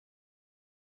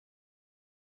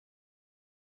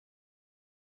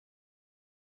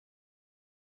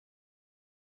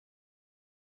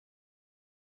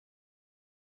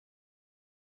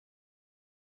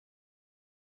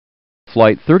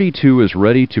Flight 32 is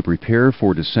ready to prepare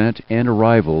for descent and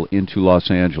arrival into Los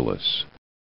Angeles.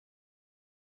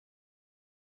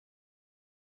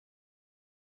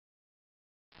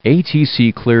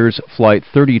 ATC clears Flight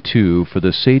 32 for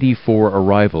the SATI 4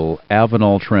 arrival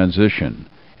Avenal transition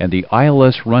and the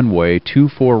ILS runway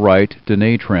 24 right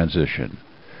Dene transition.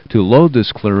 To load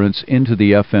this clearance into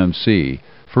the FMC,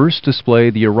 first display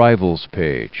the Arrivals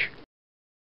page.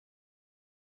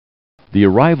 The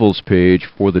Arrivals page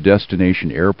for the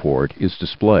destination airport is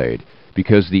displayed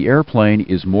because the airplane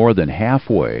is more than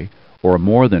halfway or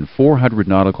more than 400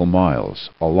 nautical miles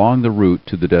along the route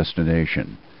to the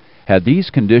destination. Had these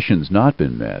conditions not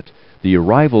been met, the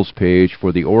Arrivals page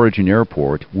for the origin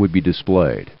airport would be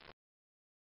displayed.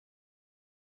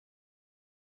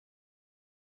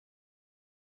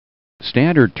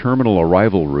 Standard terminal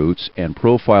arrival routes and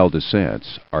profile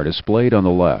descents are displayed on the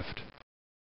left.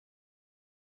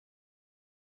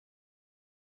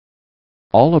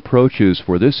 All approaches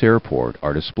for this airport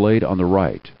are displayed on the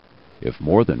right. If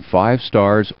more than 5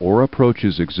 stars or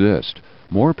approaches exist,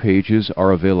 more pages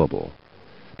are available.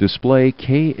 Display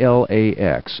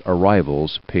KLAX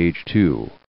Arrivals, page 2.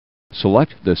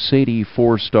 Select the SATI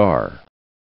 4-star.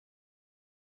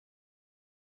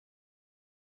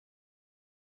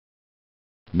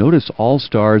 Notice all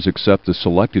stars except the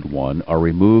selected one are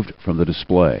removed from the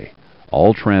display.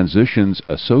 All transitions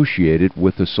associated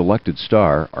with the selected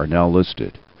star are now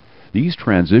listed. These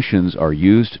transitions are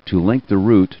used to link the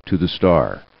route to the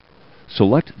star.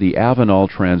 Select the Avenal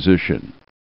transition.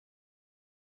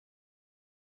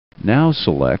 Now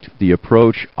select the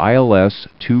approach ILS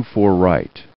 24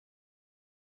 right.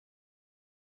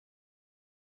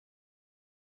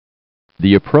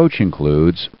 The approach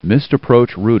includes missed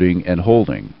approach routing and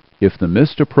holding, if the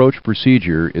missed approach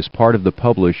procedure is part of the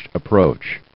published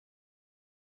approach.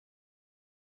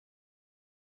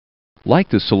 Like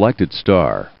the selected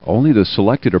star, only the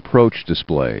selected approach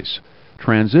displays.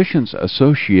 Transitions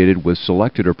associated with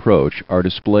selected approach are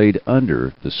displayed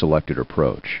under the selected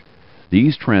approach.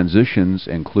 These transitions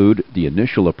include the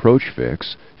initial approach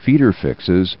fix, feeder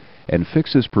fixes, and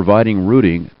fixes providing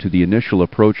routing to the initial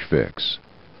approach fix.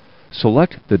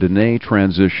 Select the Dene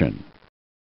transition.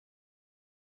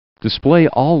 Display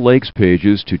all legs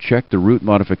pages to check the route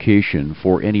modification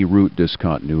for any route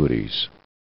discontinuities.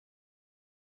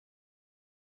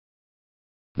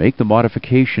 Make the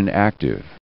modification active.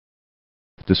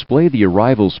 Display the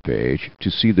Arrivals page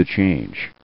to see the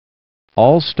change.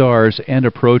 All stars and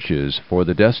approaches for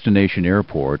the destination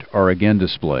airport are again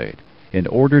displayed, in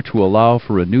order to allow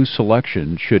for a new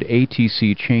selection should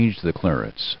ATC change the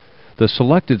clearance. The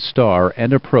selected star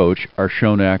and approach are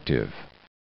shown active.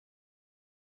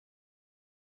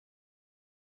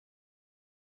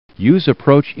 Use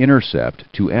Approach Intercept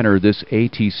to enter this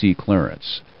ATC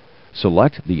clearance.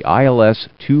 Select the ILS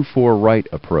 24 right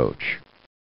approach.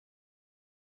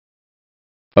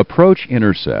 Approach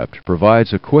Intercept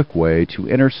provides a quick way to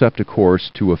intercept a course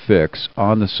to a fix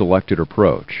on the selected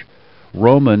approach.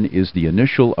 Roman is the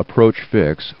initial approach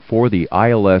fix for the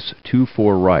ILS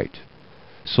 24 right.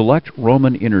 Select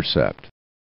Roman Intercept.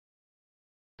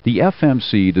 The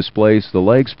FMC displays the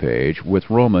legs page with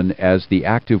Roman as the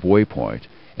active waypoint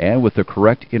and with the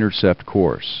correct intercept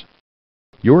course.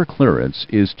 Your clearance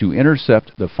is to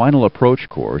intercept the final approach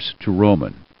course to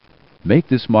Roman. Make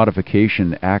this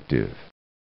modification active.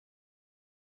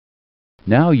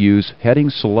 Now use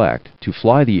Heading Select to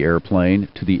fly the airplane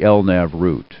to the LNAV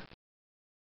route.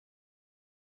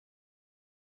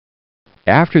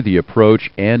 After the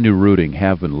approach and new routing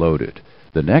have been loaded,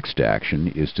 the next action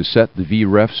is to set the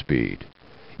VREF speed.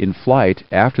 In flight,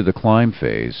 after the climb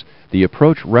phase, the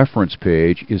approach reference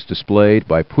page is displayed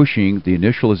by pushing the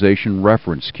initialization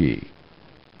reference key.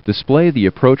 Display the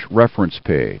approach reference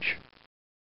page.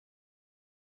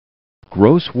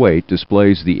 Gross weight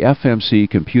displays the FMC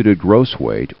computed gross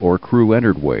weight or crew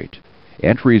entered weight.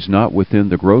 Entries not within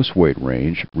the gross weight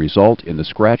range result in the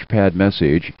scratch pad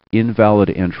message,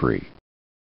 invalid entry.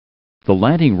 The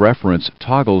landing reference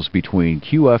toggles between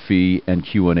QFE and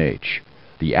QNH.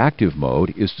 The active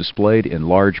mode is displayed in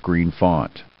large green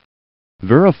font.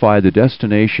 Verify the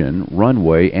destination,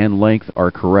 runway, and length are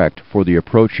correct for the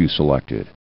approach you selected.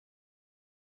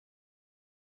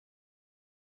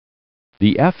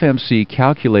 The FMC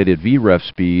calculated VREF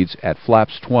speeds at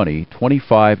flaps 20,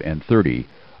 25, and 30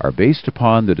 are based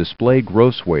upon the display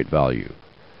gross weight value.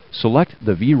 Select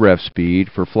the VREF speed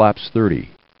for flaps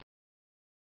 30.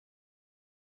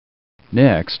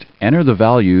 Next, enter the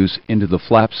values into the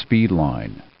flap speed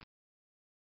line.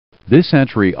 This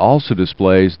entry also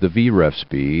displays the VREF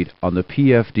speed on the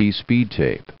PFD speed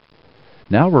tape.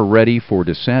 Now we're ready for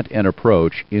descent and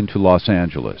approach into Los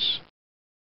Angeles.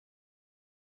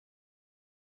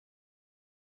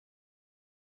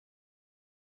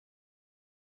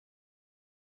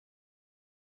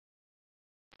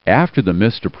 After the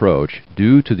missed approach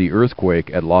due to the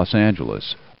earthquake at Los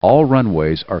Angeles, all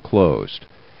runways are closed.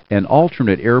 An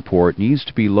alternate airport needs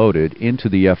to be loaded into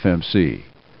the FMC.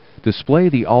 Display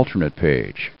the alternate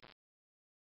page.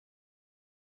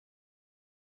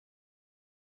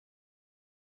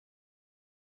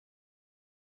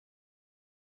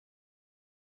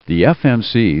 The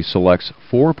FMC selects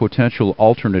 4 potential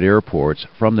alternate airports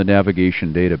from the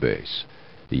navigation database.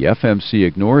 The FMC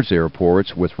ignores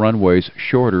airports with runways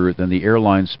shorter than the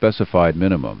airline's specified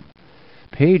minimum.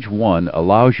 Page 1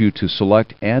 allows you to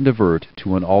select and divert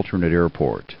to an alternate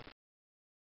airport.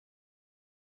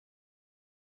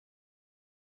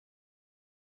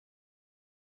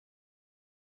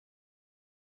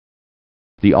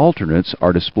 The alternates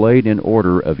are displayed in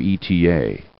order of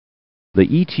ETA.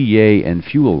 The ETA and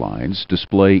fuel lines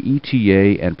display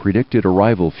ETA and predicted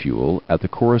arrival fuel at the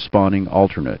corresponding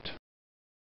alternate.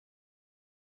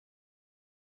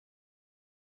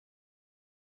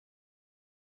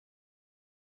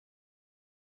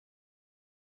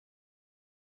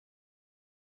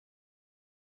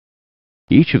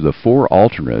 Each of the 4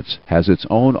 alternates has its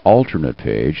own alternate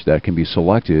page that can be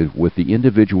selected with the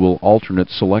individual alternate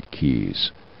select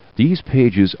keys. These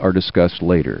pages are discussed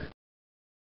later.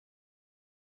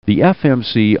 The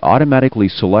FMC automatically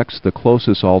selects the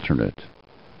closest alternate.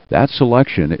 That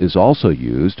selection is also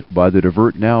used by the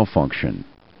Divert Now function.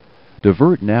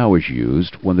 Divert Now is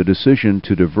used when the decision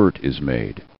to divert is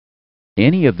made.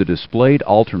 Any of the displayed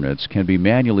alternates can be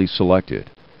manually selected.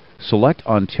 Select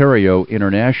Ontario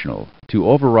International to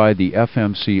override the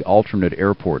FMC alternate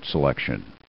airport selection.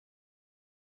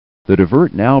 The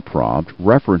Divert Now prompt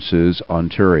references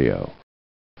Ontario.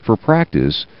 For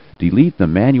practice, delete the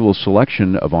manual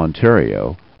selection of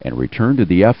Ontario and return to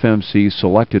the FMC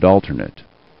selected alternate.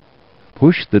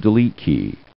 Push the Delete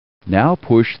key. Now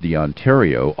push the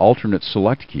Ontario alternate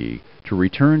select key to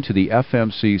return to the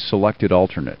FMC selected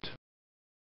alternate.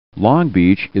 Long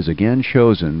Beach is again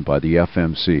chosen by the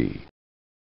FMC.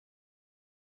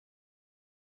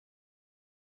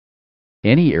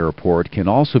 Any airport can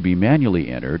also be manually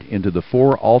entered into the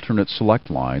 4 alternate select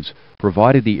lines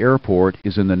provided the airport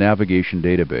is in the navigation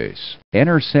database.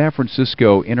 Enter San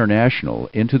Francisco International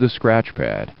into the scratch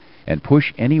pad and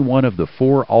push any one of the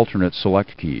 4 alternate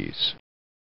select keys.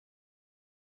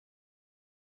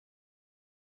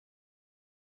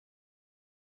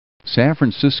 San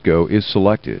Francisco is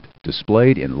selected,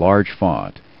 displayed in large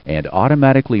font, and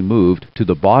automatically moved to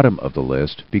the bottom of the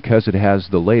list because it has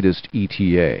the latest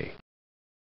ETA.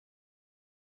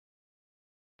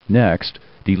 Next,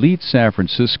 delete San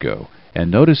Francisco and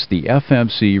notice the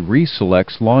FMC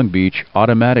reselects Long Beach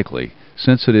automatically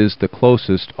since it is the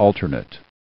closest alternate.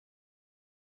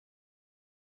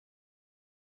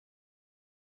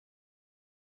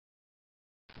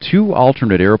 Two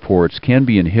alternate airports can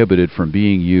be inhibited from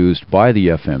being used by the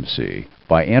FMC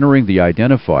by entering the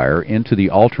identifier into the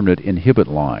alternate inhibit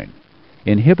line.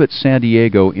 Inhibit San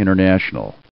Diego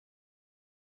International.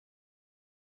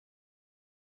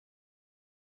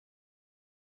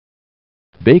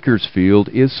 Bakersfield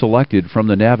is selected from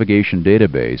the navigation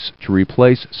database to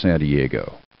replace San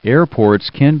Diego.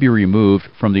 Airports can be removed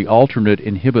from the alternate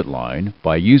inhibit line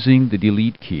by using the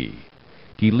delete key.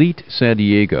 Delete San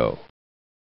Diego.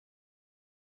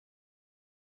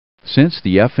 Since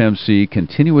the FMC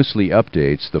continuously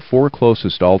updates the 4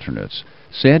 closest alternates,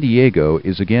 San Diego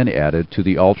is again added to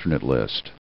the alternate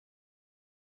list.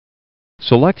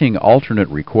 Selecting Alternate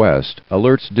Request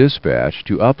alerts dispatch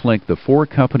to uplink the 4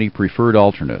 company preferred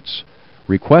alternates.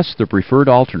 Request the preferred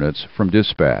alternates from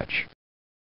dispatch.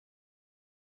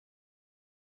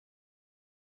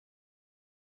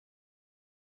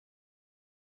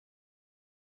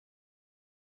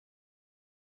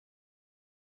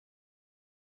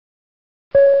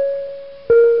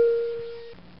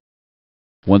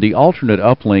 When the alternate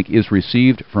uplink is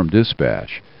received from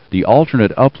dispatch, the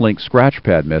alternate uplink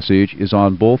scratchpad message is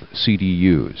on both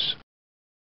CDUs.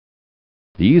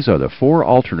 These are the 4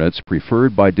 alternates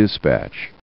preferred by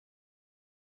dispatch.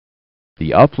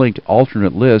 The uplinked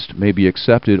alternate list may be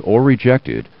accepted or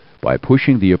rejected by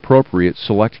pushing the appropriate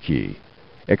select key.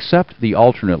 Accept the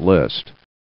alternate list.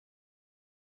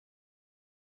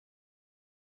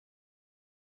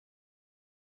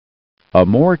 A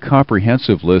more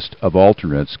comprehensive list of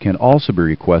alternates can also be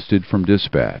requested from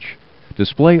dispatch.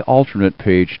 Display alternate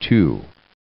page 2.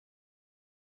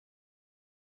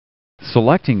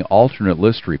 Selecting alternate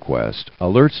list request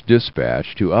alerts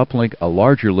dispatch to uplink a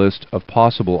larger list of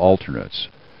possible alternates.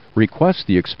 Request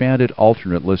the expanded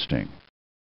alternate listing.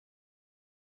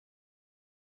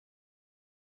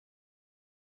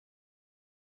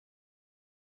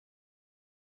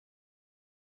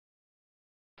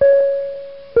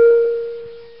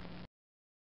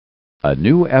 A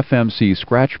new FMC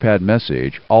scratchpad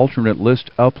message alternate list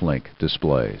uplink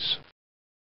displays.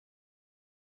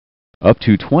 Up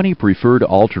to 20 preferred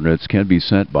alternates can be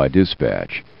sent by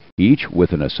dispatch, each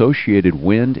with an associated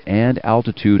wind and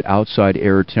altitude outside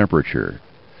air temperature.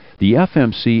 The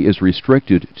FMC is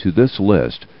restricted to this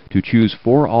list to choose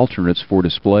 4 alternates for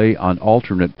display on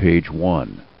alternate page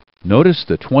 1. Notice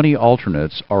the 20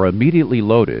 alternates are immediately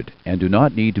loaded and do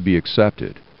not need to be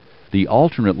accepted. The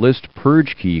alternate list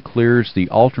purge key clears the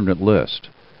alternate list.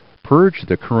 Purge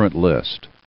the current list.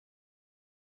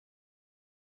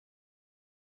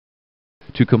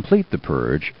 To complete the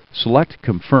purge, select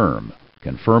Confirm,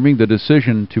 confirming the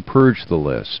decision to purge the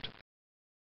list.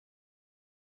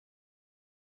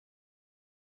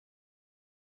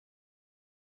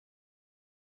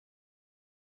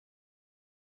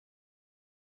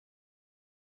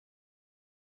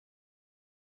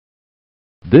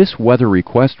 This weather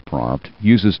request prompt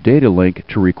uses data link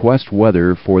to request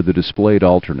weather for the displayed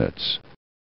alternates.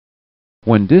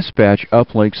 When dispatch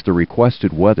uplinks the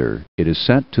requested weather, it is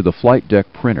sent to the flight deck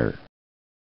printer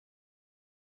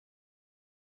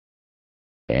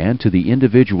and to the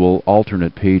individual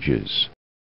alternate pages.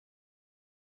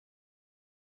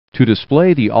 To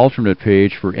display the alternate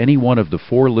page for any one of the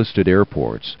 4 listed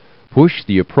airports, push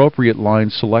the appropriate line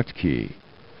select key.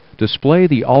 Display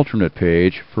the alternate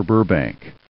page for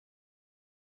Burbank.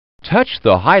 Touch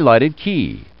the highlighted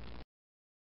key.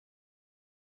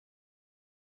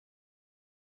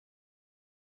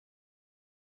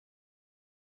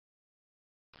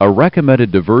 A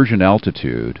recommended diversion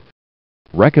altitude,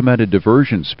 recommended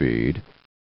diversion speed,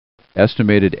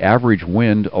 estimated average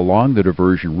wind along the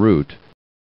diversion route,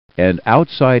 and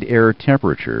outside air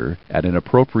temperature at an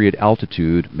appropriate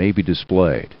altitude may be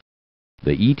displayed.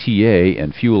 The ETA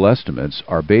and fuel estimates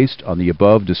are based on the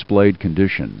above displayed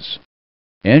conditions.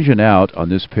 Engine out on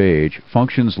this page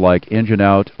functions like engine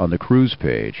out on the cruise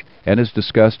page and is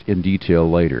discussed in detail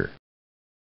later.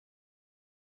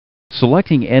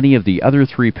 Selecting any of the other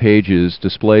 3 pages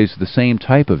displays the same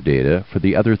type of data for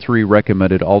the other 3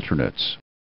 recommended alternates.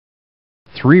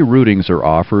 3 routings are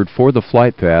offered for the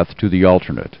flight path to the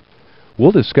alternate.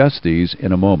 We'll discuss these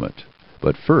in a moment,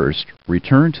 but first,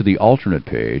 return to the alternate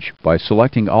page by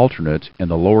selecting alternate in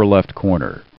the lower left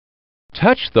corner.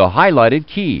 Touch the highlighted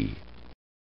key.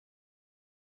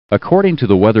 According to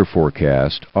the weather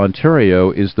forecast,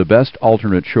 Ontario is the best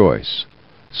alternate choice.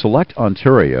 Select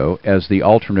Ontario as the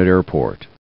alternate airport.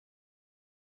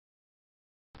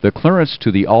 The clearance to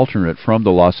the alternate from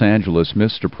the Los Angeles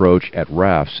missed approach at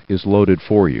RAFS is loaded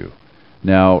for you.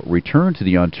 Now return to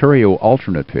the Ontario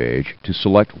alternate page to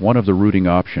select one of the routing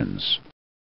options.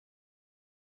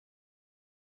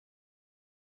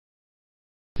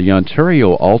 The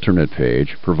Ontario alternate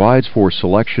page provides for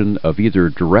selection of either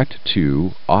direct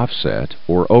to, offset,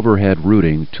 or overhead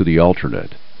routing to the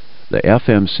alternate. The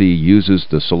FMC uses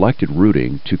the selected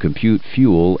routing to compute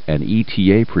fuel and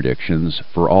ETA predictions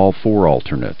for all 4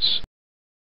 alternates.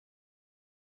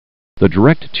 The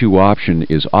direct to option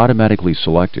is automatically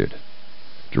selected.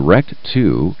 Direct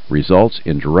to results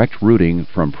in direct routing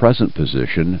from present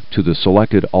position to the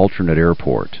selected alternate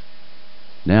airport.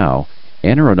 Now,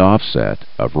 enter an offset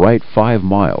of right 5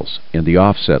 miles in the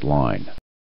offset line.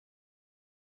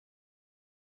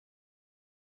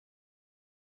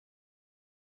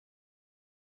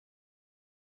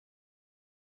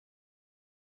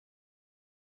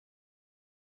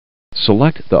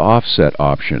 Select the offset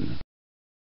option.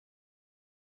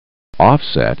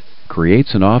 Offset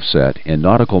creates an offset in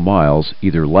nautical miles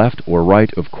either left or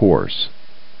right of course.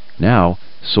 Now,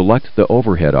 select the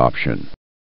overhead option.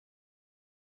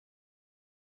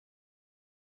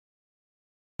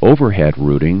 Overhead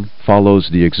routing follows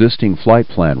the existing flight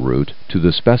plan route to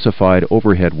the specified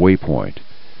overhead waypoint,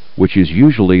 which is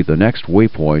usually the next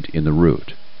waypoint in the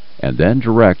route, and then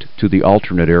direct to the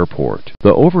alternate airport.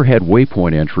 The overhead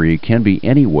waypoint entry can be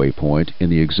any waypoint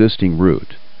in the existing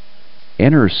route.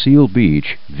 Enter Seal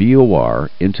Beach,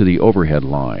 VOR, into the overhead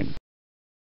line.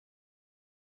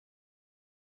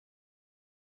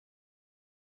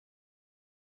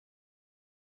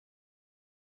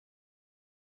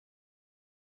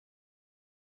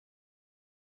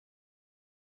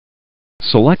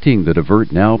 Selecting the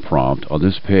Divert Now prompt on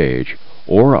this page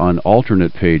or on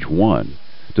alternate page 1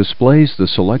 displays the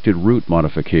selected route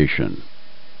modification.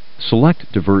 Select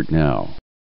Divert Now.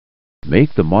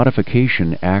 Make the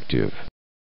modification active.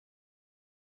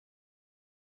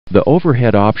 The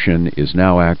overhead option is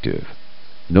now active.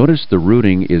 Notice the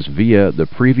routing is via the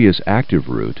previous active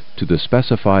route to the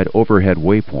specified overhead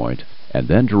waypoint and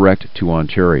then direct to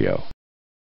Ontario.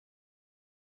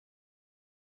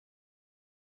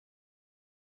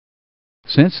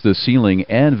 Since the ceiling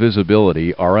and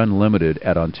visibility are unlimited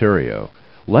at Ontario,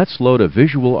 let's load a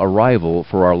visual arrival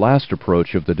for our last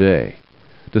approach of the day.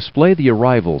 Display the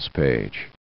Arrivals page.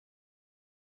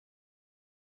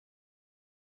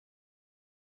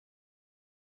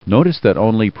 Notice that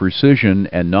only precision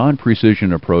and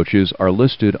non-precision approaches are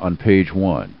listed on page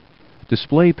 1.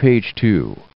 Display page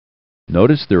 2.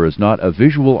 Notice there is not a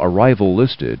visual arrival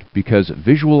listed because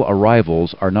visual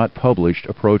arrivals are not published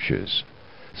approaches.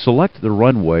 Select the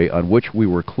runway on which we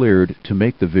were cleared to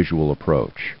make the visual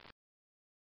approach.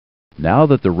 Now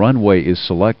that the runway is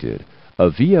selected, a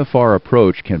VFR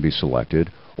approach can be selected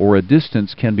or a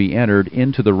distance can be entered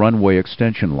into the runway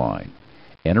extension line.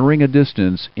 Entering a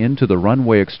distance into the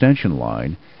runway extension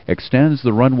line extends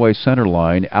the runway center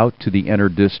line out to the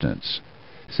entered distance.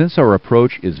 Since our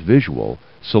approach is visual,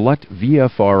 select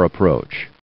VFR approach.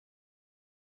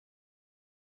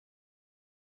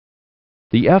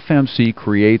 The FMC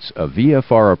creates a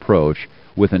VFR approach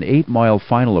with an 8-mile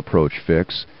final approach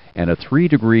fix and a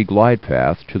 3-degree glide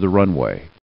path to the runway.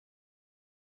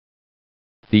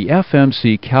 The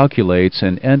FMC calculates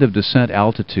an end-of-descent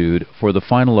altitude for the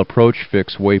final approach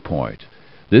fix waypoint.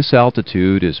 This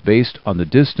altitude is based on the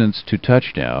distance to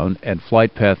touchdown and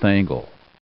flight path angle.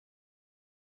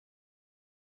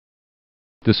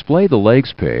 Display the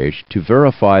legs page to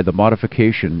verify the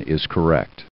modification is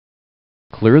correct.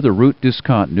 Clear the route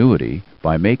discontinuity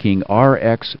by making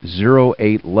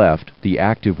RX08 left the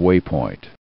active waypoint.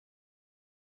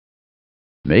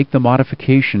 Make the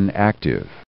modification active.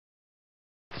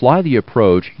 Fly the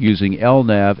approach using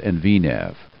LNAV and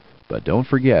VNAV, but don't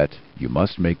forget, you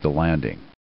must make the landing.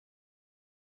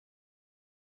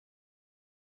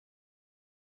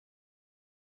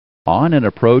 On an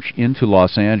approach into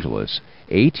Los Angeles,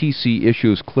 ATC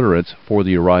issues clearance for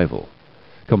the arrival.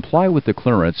 Comply with the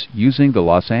clearance using the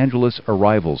Los Angeles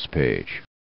Arrivals page.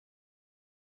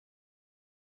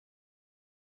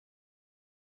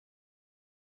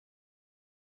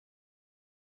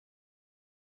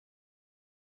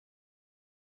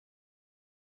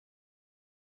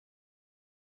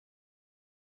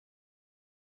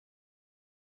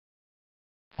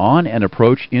 On an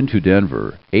approach into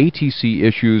Denver, ATC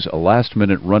issues a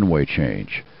last-minute runway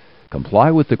change.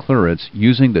 Comply with the clearance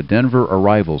using the Denver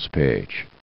Arrivals page.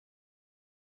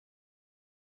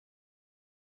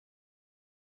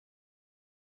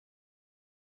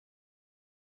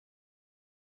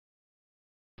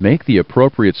 Make the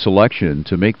appropriate selection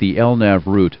to make the LNAV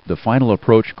route the final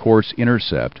approach course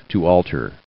intercept to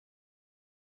alter.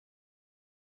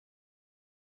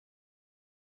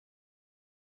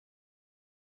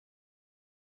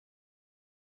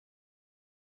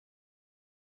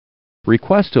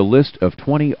 Request a list of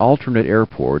 20 alternate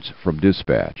airports from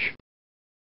dispatch.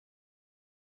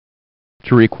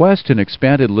 To request an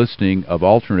expanded listing of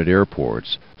alternate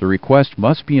airports, the request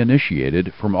must be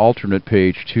initiated from alternate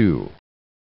page 2.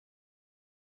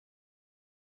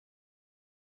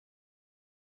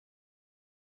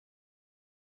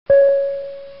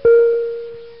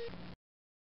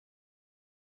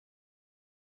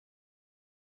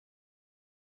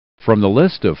 From the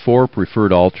list of 4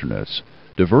 preferred alternates,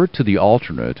 divert to the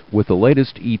alternate with the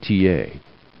latest ETA.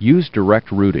 Use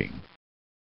direct routing.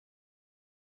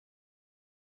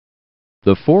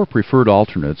 The 4 preferred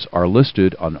alternates are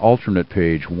listed on alternate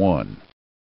page 1.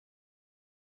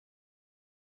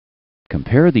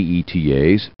 Compare the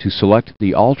ETAs to select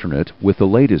the alternate with the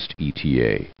latest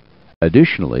ETA.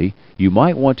 Additionally, you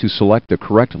might want to select the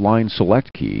correct line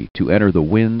select key to enter the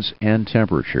winds and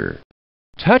temperature.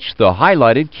 Touch the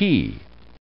highlighted key.